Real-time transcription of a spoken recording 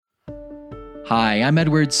Hi, I'm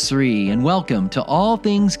Edward Sri, and welcome to All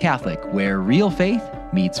Things Catholic, where real faith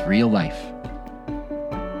meets real life.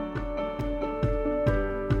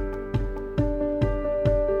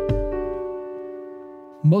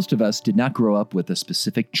 Most of us did not grow up with a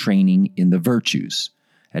specific training in the virtues.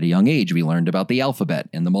 At a young age, we learned about the alphabet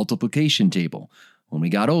and the multiplication table. When we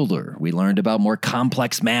got older, we learned about more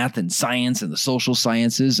complex math and science and the social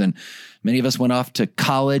sciences, and many of us went off to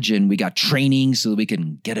college and we got training so that we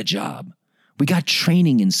can get a job. We got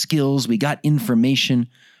training and skills, we got information,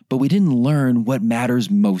 but we didn't learn what matters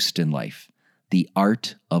most in life, the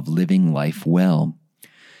art of living life well.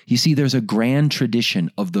 You see, there's a grand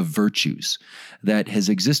tradition of the virtues that has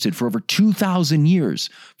existed for over 2,000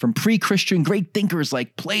 years, from pre-Christian great thinkers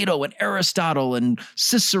like Plato and Aristotle and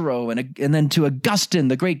Cicero, and then to Augustine,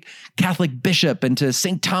 the great Catholic bishop, and to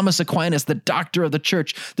St. Thomas Aquinas, the doctor of the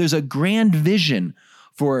church. There's a grand vision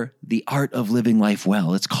for the art of living life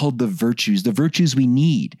well. It's called the virtues we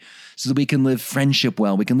need so that we can live friendship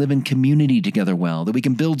well, we can live in community together well, that we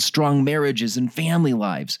can build strong marriages and family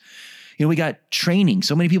lives. You know, we got training.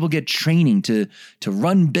 So many people get training to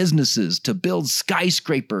run businesses, to build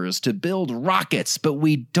skyscrapers, to build rockets, but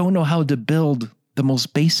we don't know how to build the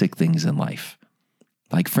most basic things in life,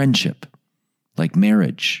 like friendship, like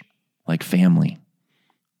marriage, like family.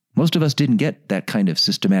 Most of us didn't get that kind of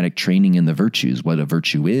systematic training in the virtues, what a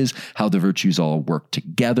virtue is, how the virtues all work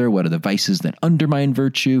together, what are the vices that undermine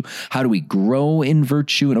virtue, how do we grow in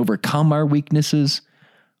virtue and overcome our weaknesses?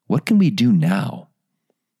 What can we do now?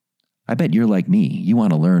 I bet you're like me. You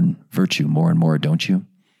want to learn virtue more and more, don't you?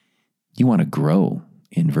 You want to grow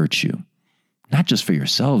in virtue, not just for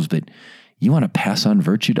yourselves, but you want to pass on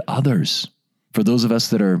virtue to others. For those of us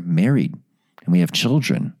that are married and we have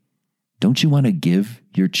children, don't you want to give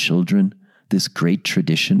your children this great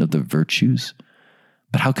tradition of the virtues?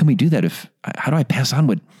 But how can we do that how do I pass on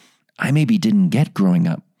what I maybe didn't get growing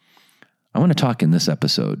up? I want to talk in this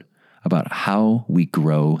episode about how we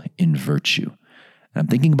grow in virtue. I'm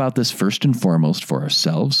thinking about this first and foremost for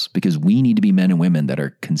ourselves, because we need to be men and women that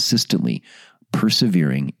are consistently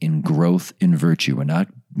persevering in growth in virtue. We're not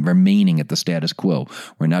remaining at the status quo.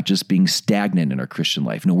 We're not just being stagnant in our Christian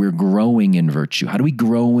life. No, we're growing in virtue. How do we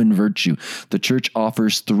grow in virtue? The church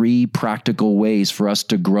offers 3 practical ways for us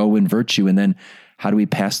to grow in virtue. And then how do we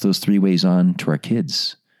pass those 3 ways on to our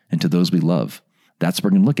kids and to those we love? That's what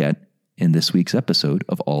we're going to look at in this week's episode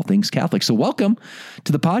of All Things Catholic. So welcome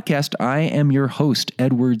to the podcast. I am your host,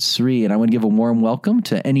 Edward Sri, and I want to give a warm welcome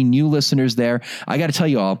to any new listeners there. I got to tell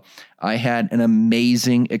you all, I had an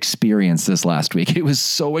amazing experience this last week. It was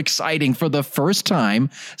so exciting. For the first time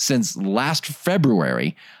since last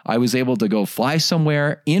February, I was able to go fly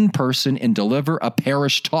somewhere in person and deliver a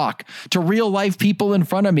parish talk to real life people in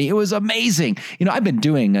front of me. It was amazing. You know, I've been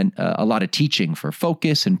doing a lot of teaching for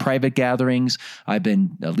Focus and private gatherings. I've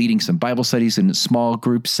been leading some Bible studies in small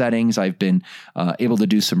group settings. I've been able to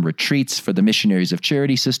do some retreats for the Missionaries of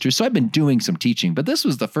Charity Sisters. So I've been doing some teaching, but this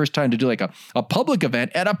was the first time to do like a public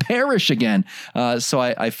event at a parish again. So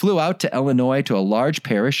I flew out to Illinois to a large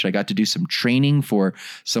parish. I got to do some training for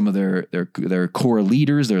some of their core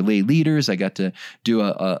leaders, their lay leaders. I got to do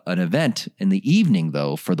an event in the evening,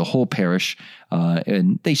 though, for the whole parish.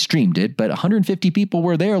 And they streamed it, but 150 people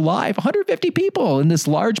were there live. 150 people in this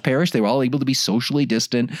large parish. They were all able to be socially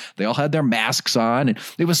distant. They all had their masks on. And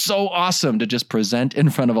it was so awesome to just present in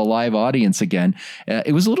front of a live audience again.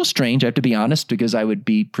 It was a little strange, I have to be honest, because I would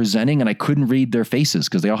be presenting and I couldn't read their faces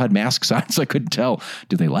because they all had masks on, so I couldn't tell.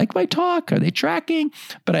 Do they like my talk? Are they tracking?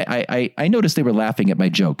 But I noticed they were laughing at my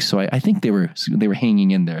jokes, so I think they were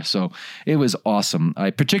hanging in there. So it was awesome.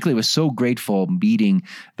 I particularly was so grateful meeting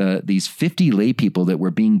these 50 lay people that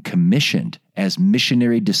were being commissioned as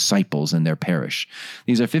missionary disciples in their parish.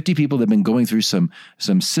 These are 50 people that have been going through some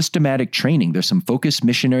systematic training. There's some Focus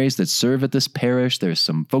missionaries that serve at this parish. There's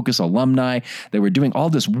some Focus alumni that were doing all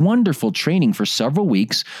this wonderful training for several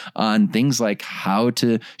weeks on things like how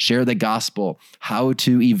to share the gospel, how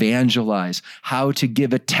to evangelize, how to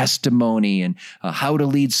give a testimony, and how to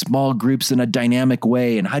lead small groups in a dynamic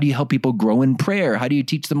way, and how do you help people grow in prayer? How do you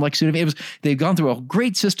teach them lectio divina? They've gone through a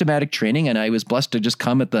great systematic training, and I was blessed to just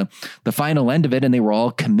come at the final end of it, and they were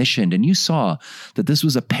all commissioned. And you saw that this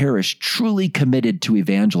was a parish truly committed to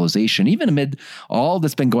evangelization. Even amid all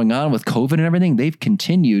that's been going on with COVID and everything, they've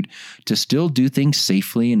continued to still do things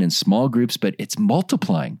safely and in small groups, but it's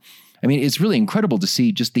multiplying. I mean, it's really incredible to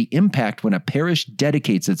see just the impact when a parish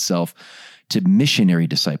dedicates itself to missionary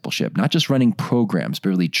discipleship, not just running programs, but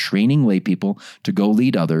really training lay people to go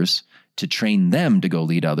lead others to train them to go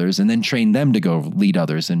lead others and then train them to go lead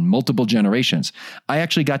others in multiple generations. I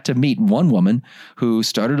actually got to meet one woman who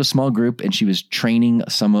started a small group, and she was training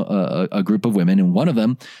a group of women, and one of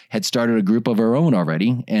them had started a group of her own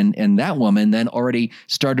already, and that woman then already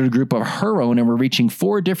started a group of her own, and we're reaching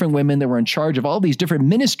 4 different women that were in charge of all these different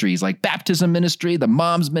ministries, like baptism ministry, the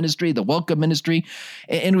moms ministry, the welcome ministry,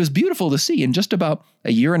 and it was beautiful to see. In just about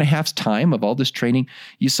a year and a half's time of all this training,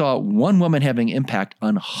 you saw one woman having impact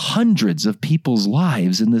on hundreds of people's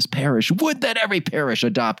lives in this parish. Would that every parish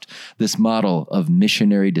adopt this model of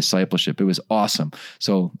missionary discipleship? It was awesome.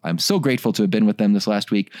 So I'm so grateful to have been with them this last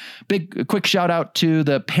week. Quick shout out to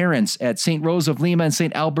the parents at St. Rose of Lima and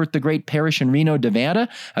St. Albert the Great Parish in Reno, Nevada.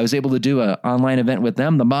 I was able to do an online event with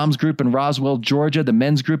them, the moms group in Roswell, Georgia, the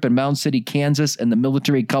men's group in Mound City, Kansas, and the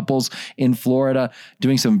military couples in Florida,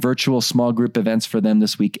 doing some virtual small group events for them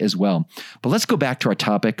this week as well. But let's go back to our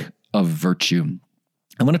topic of virtue.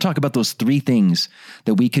 I want to talk about those 3 things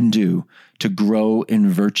that we can do to grow in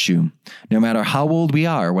virtue. No matter how old we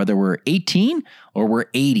are, whether we're 18 or we're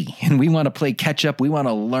 80, and we want to play catch up, we want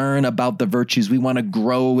to learn about the virtues, we want to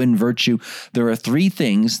grow in virtue. There are 3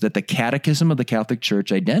 things that the Catechism of the Catholic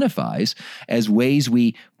Church identifies as ways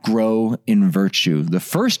we grow in virtue. The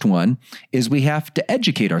first one is we have to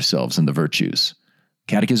educate ourselves in the virtues.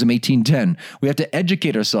 Catechism 1810, we have to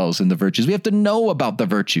educate ourselves in the virtues. We have to know about the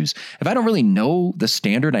virtues. If I don't really know the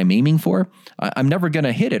standard I'm aiming for, I'm never going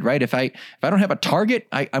to hit it, right? If I don't have a target,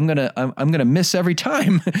 I'm gonna miss every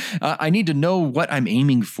time. I need to know what I'm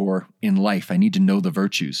aiming for in life. I need to know the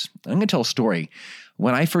virtues. I'm going to tell a story.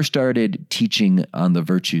 When I first started teaching on the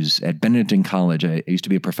virtues at Benedictine College, I used to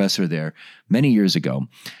be a professor there many years ago.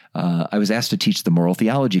 I was asked to teach the moral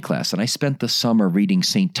theology class, and I spent the summer reading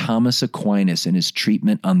St. Thomas Aquinas and his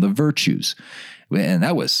treatment on the virtues. And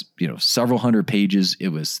that was, several hundred pages. It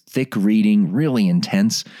was thick reading, really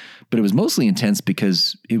intense, but it was mostly intense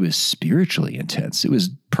because it was spiritually intense. It was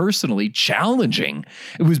personally challenging.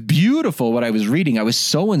 It was beautiful what I was reading. I was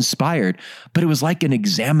so inspired, but it was like an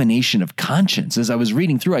examination of conscience. As I was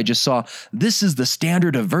reading through, I just saw, this is the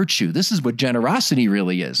standard of virtue. This is what generosity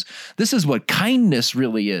really is. This is what kindness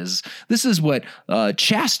really is. This is what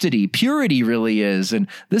chastity, purity really is. And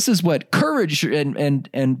this is what courage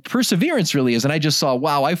and perseverance really is. And I just saw,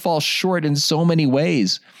 wow, I fall short in so many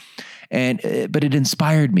ways. But it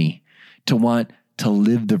inspired me to want to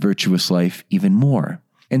live the virtuous life even more.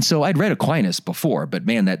 And so I'd read Aquinas before, but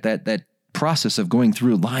man, that process of going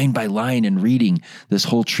through line by line and reading this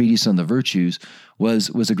whole treatise on the virtues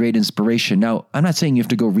was a great inspiration. Now, I'm not saying you have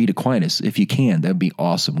to go read Aquinas. If you can, that'd be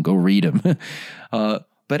awesome. Go read him.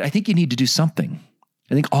 But I think you need to do something.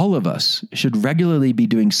 I think all of us should regularly be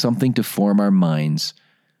doing something to form our minds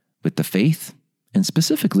with the faith and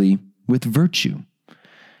specifically with virtue.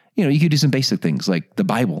 You could do some basic things like the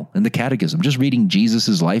Bible and the Catechism, just reading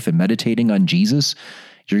Jesus's life and meditating on Jesus.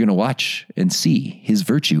 You're going to watch and see his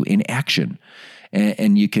virtue in action.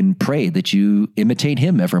 And you can pray that you imitate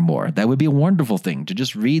him evermore. That would be a wonderful thing, to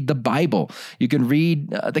just read the Bible. You can read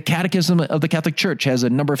the Catechism of the Catholic Church has a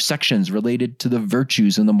number of sections related to the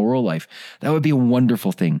virtues in the moral life. That would be a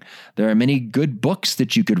wonderful thing. There are many good books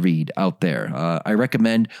that you could read out there. I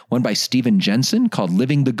recommend one by Stephen Jensen called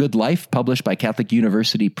Living the Good Life, published by Catholic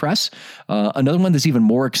University Press. Another one that's even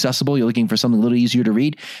more accessible. You're looking for something a little easier to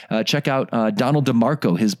read. Check out Donald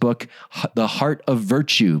DeMarco, his book, The Heart of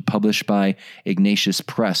Virtue, published by Ignatius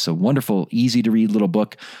Press, a wonderful, easy-to-read little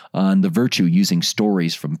book on the virtue using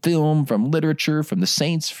stories from film, from literature, from the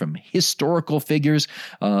saints, from historical figures.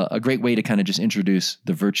 A great way to kind of just introduce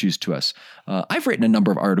the virtues to us. I've written a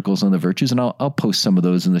number of articles on the virtues, and I'll post some of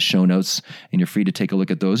those in the show notes, and you're free to take a look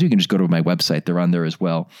at those. You can just go to my website. They're on there as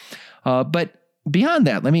well. But beyond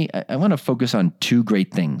that, I want to focus on 2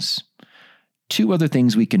 great things. 2 other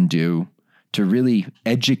things we can do to really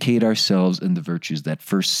educate ourselves in the virtues, that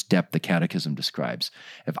first step the Catechism describes.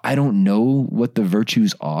 If I don't know what the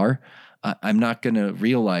virtues are, I'm not going to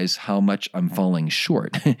realize how much I'm falling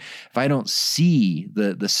short. If I don't see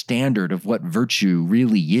the standard of what virtue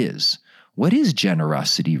really is, what is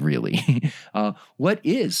generosity really? What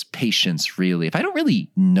is patience really? If I don't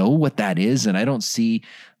really know what that is, and I don't see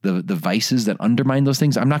the vices that undermine those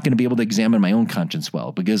things, I'm not going to be able to examine my own conscience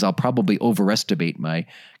well, because I'll probably overestimate my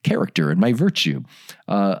character and my virtue.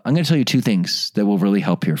 I'm going to tell you 2 things that will really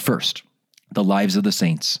help here. First, the lives of the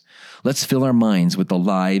saints. Let's fill our minds with the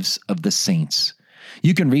lives of the saints.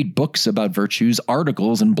 You can read books about virtues,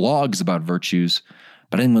 articles and blogs about virtues,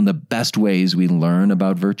 but I think one of the best ways we learn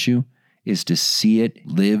about virtue is to see it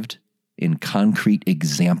lived in concrete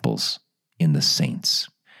examples in the saints.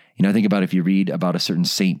 I think about if you read about a certain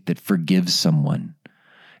saint that forgives someone,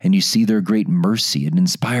 and you see their great mercy, it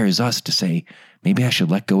inspires us to say, maybe I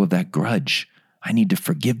should let go of that grudge. I need to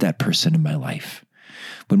forgive that person in my life.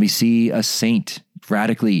 When we see a saint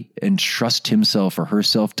radically entrust himself or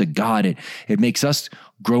herself to God, it makes us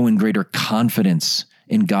grow in greater confidence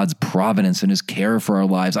in God's providence and his care for our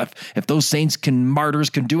lives. If those saints martyrs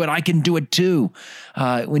can do it, I can do it too.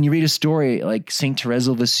 When you read a story like Saint Therese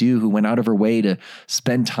of Lisieux, who went out of her way to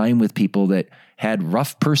spend time with people that had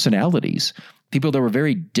rough personalities, people that were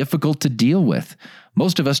very difficult to deal with.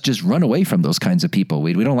 Most of us just run away from those kinds of people.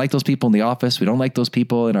 We don't like those people in the office. We don't like those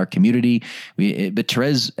people in our community. But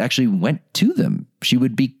Therese actually went to them. She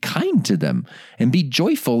would be kind to them and be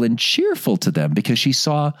joyful and cheerful to them because she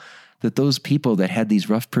saw that those people that had these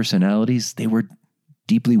rough personalities, they were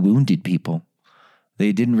deeply wounded people.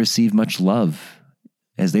 They didn't receive much love.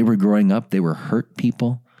 As they were growing up, they were hurt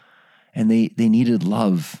people, and they needed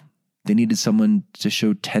love. They needed someone to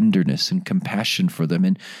show tenderness and compassion for them.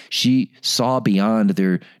 And she saw beyond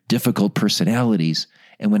their difficult personalities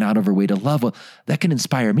and went out of her way to love. Well, that can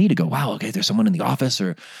inspire me to go, wow, okay, there's someone in the office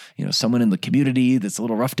or, someone in the community that's a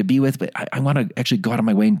little rough to be with, but I want to actually go out of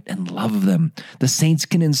my way and love them. The saints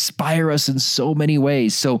can inspire us in so many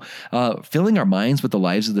ways. So filling our minds with the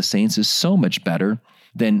lives of the saints is so much better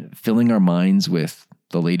than filling our minds with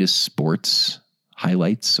the latest sports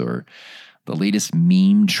highlights or the latest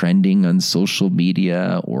meme trending on social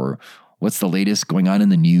media, or what's the latest going on in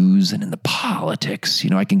the news and in the politics.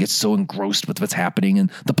 I can get so engrossed with what's happening in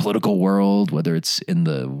the political world, whether it's in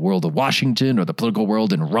the world of Washington or the political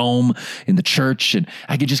world in Rome, in the church, and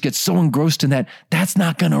I could just get so engrossed in that. That's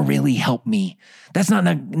not going to really help me. That's not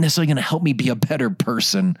necessarily going to help me be a better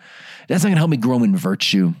person. That's not going to help me grow in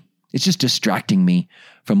virtue. It's just distracting me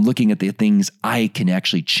from looking at the things I can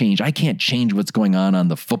actually change. I can't change what's going on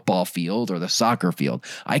the football field or the soccer field.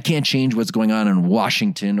 I can't change what's going on in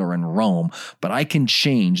Washington or in Rome, but I can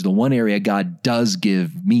change the one area God does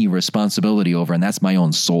give me responsibility over, and that's my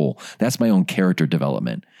own soul. That's my own character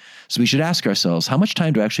development. So we should ask ourselves, how much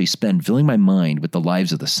time do I actually spend filling my mind with the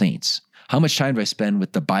lives of the saints? How much time do I spend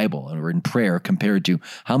with the Bible or in prayer compared to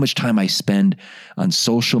how much time I spend on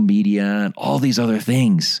social media and all these other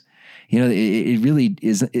things? It really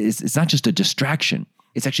is. It's not just a distraction.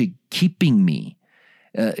 It's actually keeping me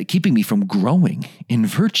from growing in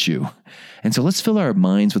virtue. And so let's fill our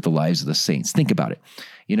minds with the lives of the saints. Think about it.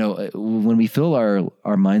 When we fill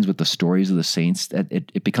our minds with the stories of the saints,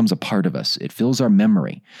 it becomes a part of us. It fills our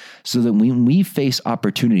memory so that when we face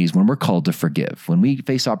opportunities, when we're called to forgive, when we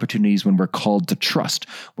face opportunities, when we're called to trust,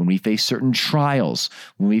 when we face certain trials,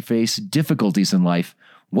 when we face difficulties in life,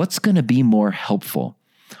 what's going to be more helpful?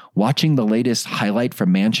 Watching the latest highlight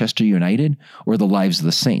from Manchester United or the lives of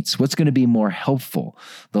the saints? What's going to be more helpful?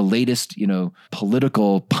 The latest,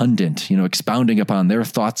 political pundit, expounding upon their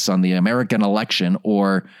thoughts on the American election,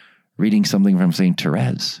 or reading something from Saint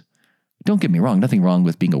Therese? Don't get me wrong. Nothing wrong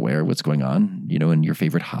with being aware of what's going on, in your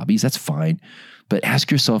favorite hobbies. That's fine. But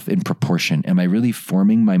ask yourself in proportion, am I really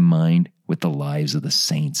forming my mind with the lives of the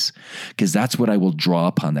saints? Because that's what I will draw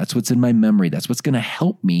upon. That's what's in my memory. That's what's going to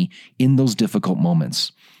help me in those difficult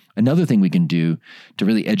moments. Another thing we can do to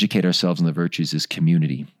really educate ourselves in the virtues is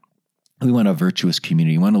community. We want a virtuous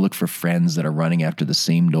community. We want to look for friends that are running after the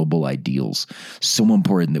same noble ideals. So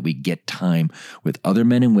important that we get time with other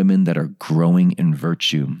men and women that are growing in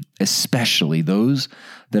virtue, especially those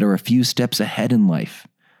that are a few steps ahead in life.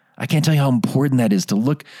 I can't tell you how important that is to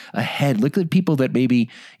look ahead. Look at people that maybe,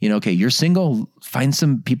 you're single, find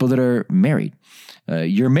some people that are married.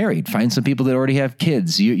 You're married, find some people that already have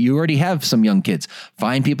kids. You already have some young kids.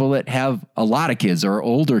 Find people that have a lot of kids or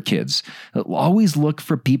older kids. Always look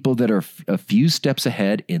for people that are a few steps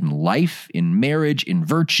ahead in life, in marriage, in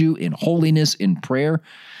virtue, in holiness, in prayer,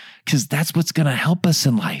 because that's what's going to help us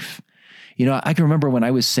in life. I can remember when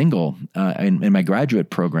I was single in my graduate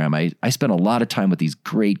program, I spent a lot of time with these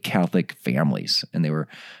great Catholic families, and they were,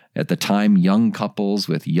 at the time, young couples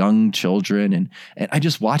with young children. And I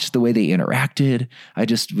just watched the way they interacted. I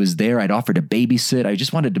just was there. I'd offer to babysit. I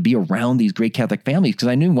just wanted to be around these great Catholic families because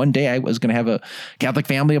I knew one day I was going to have a Catholic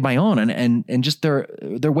family of my own. And just their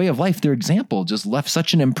way of life, their example just left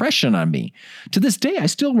such an impression on me. To this day, I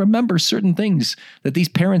still remember certain things that these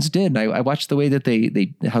parents did. I watched the way that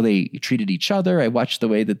how they treated each other. I watched the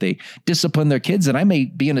way that they disciplined their kids. And I may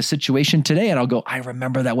be in a situation today and I'll go, I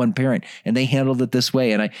remember that one parent and they handled it this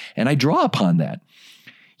way. And I draw upon that.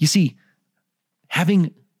 You see,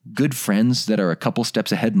 having good friends that are a couple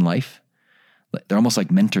steps ahead in life, they're almost like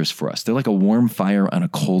mentors for us. They're like a warm fire on a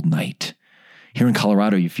cold night. Here in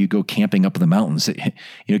Colorado, if you go camping up in the mountains, it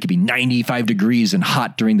could be 95 degrees and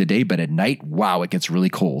hot during the day, but at night, wow, it gets really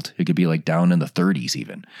cold. It could be like down in the 30s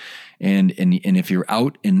even. And if you're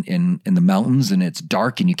out in the mountains and it's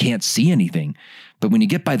dark and you can't see anything, but when you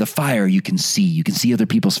get by the fire, you can see other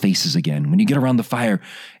people's faces again. When you get around the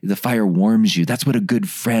fire warms you. That's what a good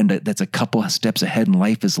friend that's a couple steps ahead in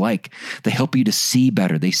life is like. They help you to see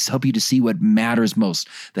better. They help you to see what matters most.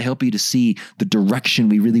 They help you to see the direction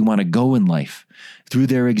we really want to go in life through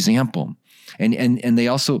their example. And they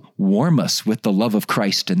also warm us with the love of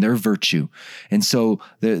Christ and their virtue. And so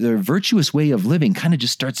their virtuous way of living kind of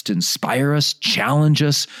just starts to inspire us, challenge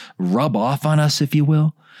us, rub off on us, if you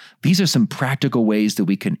will. These are some practical ways that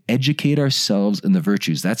we can educate ourselves in the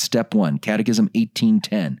virtues. That's step one, Catechism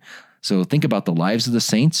 1810. So think about the lives of the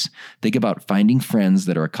saints. Think about finding friends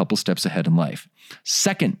that are a couple steps ahead in life.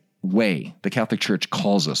 Second way the Catholic Church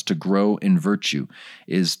calls us to grow in virtue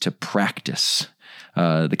is to practice.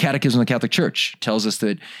 The Catechism of the Catholic Church tells us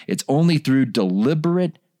that it's only through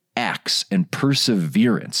deliberate acts and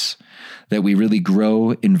perseverance that we really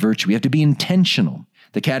grow in virtue. We have to be intentional.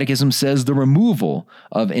 The Catechism says the removal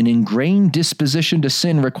of an ingrained disposition to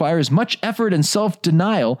sin requires much effort and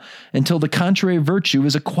self-denial until the contrary virtue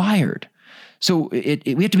is acquired. So we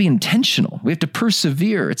have to be intentional. We have to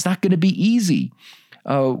persevere. It's not going to be easy.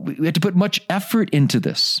 We have to put much effort into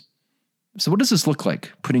this. So what does this look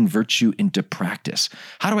like, putting virtue into practice?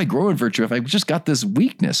 How do I grow in virtue if I've just got this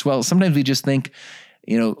weakness? Well, sometimes we just think,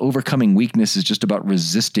 overcoming weakness is just about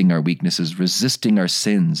resisting our weaknesses, resisting our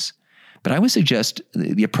sins. But I would suggest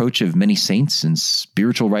the approach of many saints and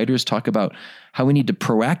spiritual writers talk about how we need to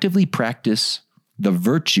proactively practice the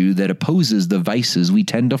virtue that opposes the vices we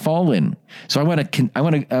tend to fall in. So I want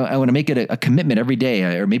to make it a commitment every day,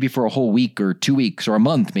 or maybe for a whole week or 2 weeks or a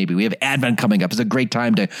month. Maybe we have Advent coming up. It's a great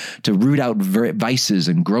time to root out vices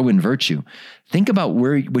and grow in virtue. Think about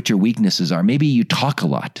what your weaknesses are. Maybe you talk a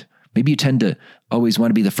lot. Maybe you tend to always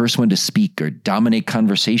want to be the first one to speak or dominate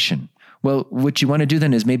conversation. Well, what you want to do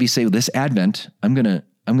then is maybe say, this Advent, I'm going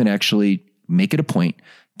to actually make it a point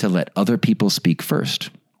to let other people speak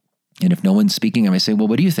first. And if no one's speaking, I might say, well,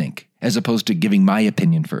 what do you think? As opposed to giving my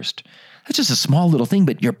opinion first. That's just a small little thing,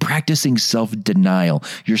 but you're practicing self-denial.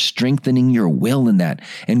 You're strengthening your will in that.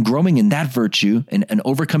 And growing in that virtue and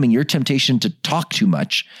overcoming your temptation to talk too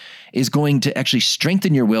much is going to actually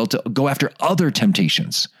strengthen your will to go after other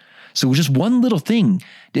temptations. So just one little thing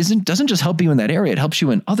doesn't just help you in that area. It helps you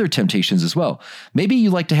in other temptations as well. Maybe you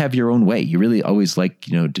like to have your own way. You really always like,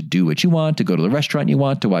 to do what you want, to go to the restaurant you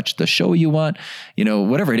want, to watch the show you want,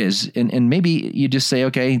 whatever it is. And maybe you just say,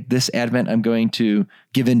 okay, this Advent, I'm going to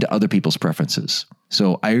give in to other people's preferences.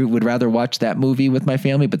 So I would rather watch that movie with my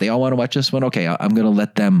family, but they all want to watch this one. Okay, I'm going to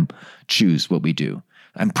let them choose what we do.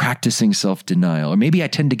 I'm practicing self-denial. Or maybe I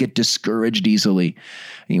tend to get discouraged easily.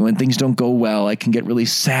 When things don't go well, I can get really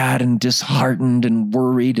sad and disheartened and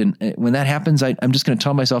worried. And when that happens, I'm just going to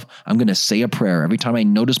tell myself, I'm going to say a prayer. Every time I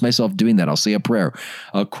notice myself doing that, I'll say a prayer.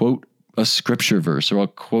 I'll quote a scripture verse, or I'll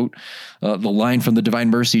quote the line from the Divine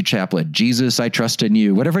Mercy Chaplet, Jesus, I trust in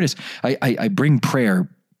you. Whatever it is, I bring prayer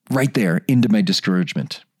right there into my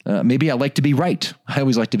discouragement. Maybe I like to be right. I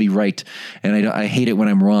always like to be right. And I hate it when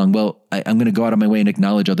I'm wrong. Well, I'm going to go out of my way and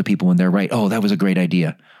acknowledge other people when they're right. Oh, that was a great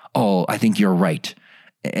idea. Oh, I think you're right.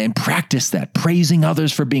 And practice that, praising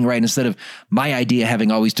others for being right instead of my idea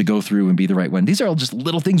having always to go through and be the right one. These are all just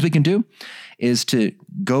little things we can do, is to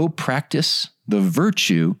go practice the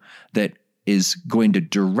virtue that is going to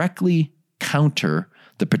directly counter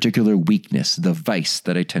the particular weakness, the vice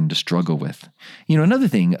that I tend to struggle with. Another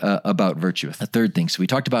thing about virtue, a third thing. So we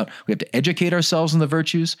talked about, we have to educate ourselves in the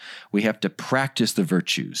virtues. We have to practice the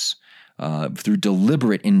virtues through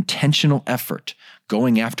deliberate, intentional effort,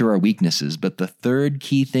 going after our weaknesses. But the third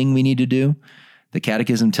key thing we need to do, the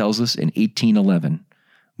Catechism tells us in 1811,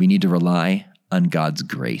 we need to rely on God's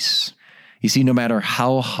grace. You see, no matter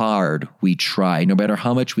how hard we try, no matter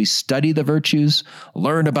how much we study the virtues,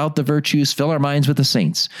 learn about the virtues, fill our minds with the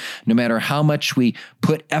saints, no matter how much we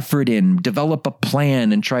put effort in, develop a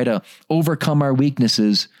plan, and try to overcome our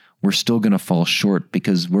weaknesses, we're still going to fall short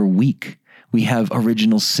because we're weak. We have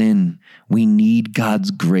original sin. We need God's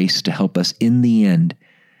grace to help us in the end.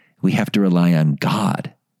 We have to rely on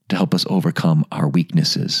God to help us overcome our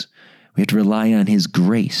weaknesses. We have to rely on His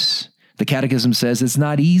grace. The Catechism says it's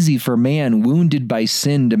not easy for man wounded by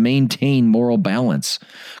sin to maintain moral balance.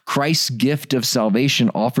 Christ's gift of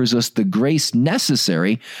salvation offers us the grace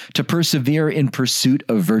necessary to persevere in pursuit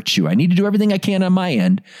of virtue. I need to do everything I can on my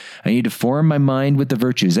end. I need to form my mind with the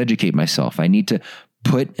virtues, educate myself. I need to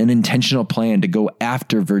put an intentional plan to go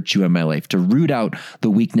after virtue in my life, to root out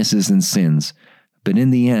the weaknesses and sins. But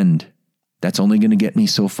in the end, That's only going to get me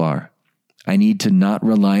so far. I need to not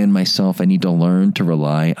rely on myself. I need to learn to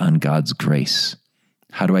rely on God's grace.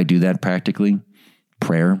 How do I do that practically?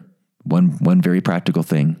 Prayer, one very practical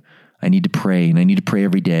thing. I need to pray, and I need to pray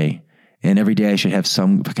every day. And every day I should have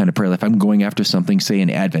some kind of prayer life. I'm going after something, say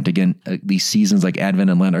in Advent. Again, these seasons like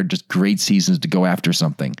Advent and Lent are just great seasons to go after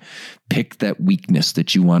something. Pick that weakness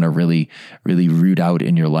that you want to really, really root out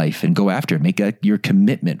in your life and go after it. Make your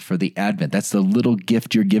commitment for the Advent. That's the little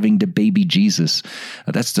gift you're giving to baby Jesus.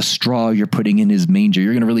 That's the straw you're putting in his manger.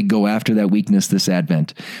 You're going to really go after that weakness this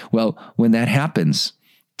Advent. Well, when that happens,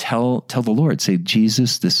 tell the Lord, say,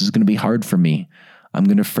 Jesus, this is going to be hard for me. I'm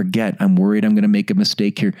going to forget. I'm worried I'm going to make a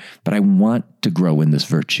mistake here, but I want to grow in this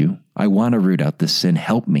virtue. I want to root out this sin.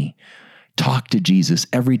 Help me. Talk to Jesus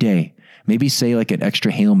every day. Maybe say like an extra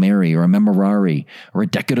Hail Mary or a Memorare or a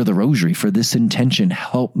Decade of the Rosary for this intention.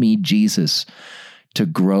 Help me, Jesus, to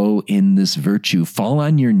grow in this virtue. Fall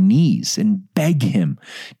on your knees and beg him.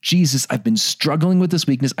 Jesus, I've been struggling with this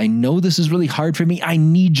weakness. I know this is really hard for me. I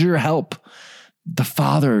need your help. The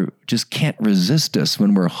Father just can't resist us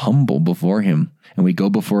when we're humble before him. And we go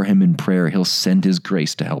before him in prayer. He'll send his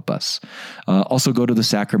grace to help us. Also go to the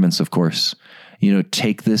sacraments, of course.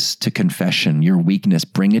 Take this to confession, your weakness.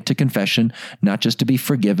 Bring it to confession, not just to be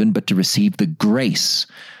forgiven, but to receive the grace.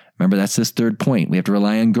 Remember, that's this third point. We have to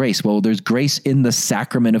rely on grace. Well, there's grace in the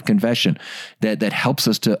sacrament of confession that helps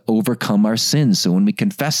us to overcome our sins. So when we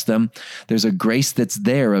confess them, there's a grace that's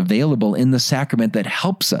there available in the sacrament that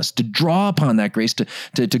helps us to draw upon that grace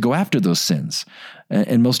to go after those sins.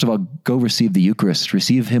 And most of all, go receive the Eucharist.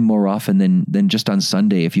 Receive him more often than just on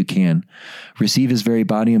Sunday if you can. Receive his very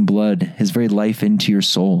body and blood, his very life into your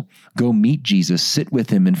soul. Go meet Jesus. Sit with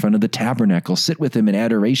him in front of the tabernacle. Sit with him in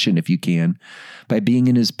adoration if you can. By being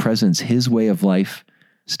in his presence, his way of life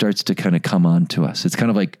starts to kind of come on to us. It's kind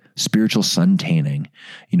of like spiritual sun tanning.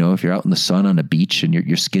 If you're out in the sun on a beach and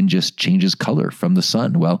your skin just changes color from the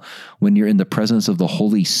sun. Well, when you're in the presence of the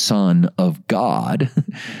Holy Son of God,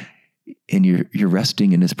 and you're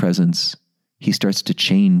resting in his presence, he starts to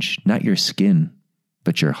change not your skin,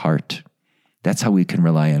 but your heart. That's how we can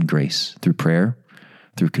rely on grace, through prayer,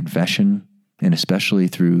 through confession, and especially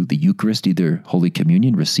through the Eucharist, either Holy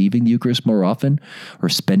Communion, receiving the Eucharist more often, or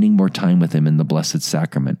spending more time with him in the Blessed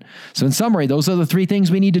Sacrament. So in summary, those are the three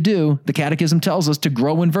things we need to do. The Catechism tells us to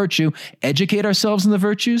grow in virtue, educate ourselves in the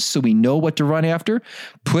virtues so we know what to run after,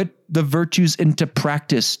 put the virtues into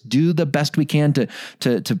practice, do the best we can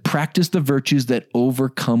to practice the virtues that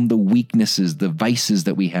overcome the weaknesses, the vices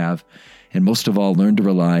that we have, and most of all, learn to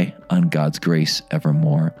rely on God's grace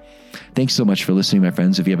evermore. Thanks so much for listening, my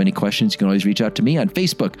friends. If you have any questions, you can always reach out to me on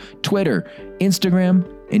Facebook, Twitter, Instagram,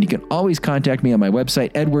 and you can always contact me on my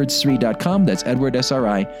website, edwardsri.com. That's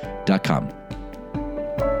edwardsri.com.